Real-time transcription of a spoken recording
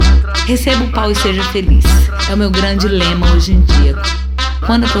Receba o pau e seja feliz. É o meu grande lema hoje em dia.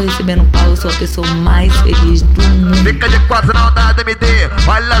 Quando eu tô recebendo pau, eu sou a pessoa mais feliz do mundo. Fica de quatro não dá DMD,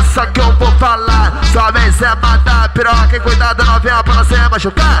 olha só que eu vou falar. Sua vez é matar a piroca e cuidar da novinha pra não se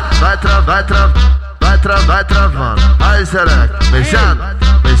machucar. Vai travando, vai Saléco. Beijando,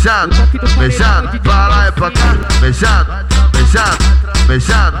 pra lá e pra cá. Beijando,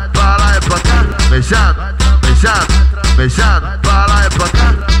 pra lá e pra cá. Beijando, pra lá e pra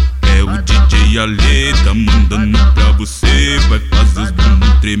cá. É o DJ Ale, tá mandando pra você. Vai fazer os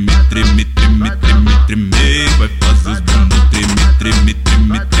bumbum tremer. Vai fazer os bumbum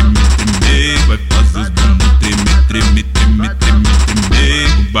tremer. Vai fazer os bumbum tremer.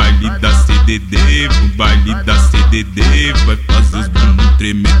 O baile da CDD, vai fazer os bumbum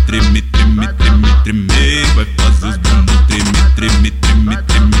tremer. Vai fazer os bumbum tremer.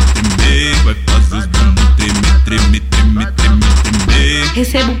 Vai fazer os bumbum tremer.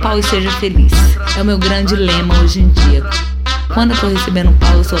 Receba o pau e seja feliz. É o meu grande lema hoje em dia. Quando eu tô recebendo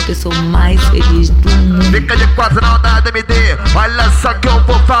pau, eu sou a pessoa mais feliz do mundo. Fica de quatro não dá DMD, olha só que eu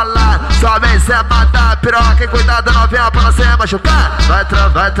vou falar. Sua vez é matar a piroca e cuidar da novinha pra não se machucar. Vai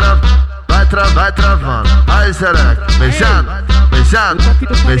travando, vai Saléco. Beijando,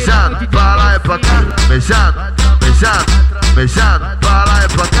 pra lá e pra cá. Beijando, pra lá e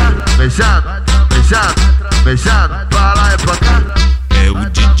pra cá. Beijando, pra lá e pra cá. É o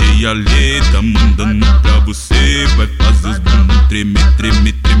DJ Ale, tá mandando pra você. Vai fazer os bumbum tremer.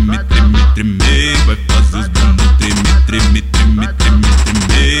 Vai fazer os bumbum tremer.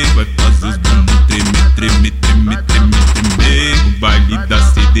 Vai fazer os bumbum tremer. O baile da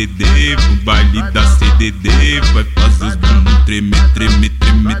CDD, vai fazer os bumbum tremer.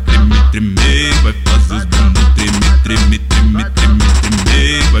 Vai fazer os bumbum tremer.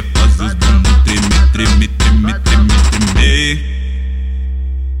 Vai fazer os bumbum tremer.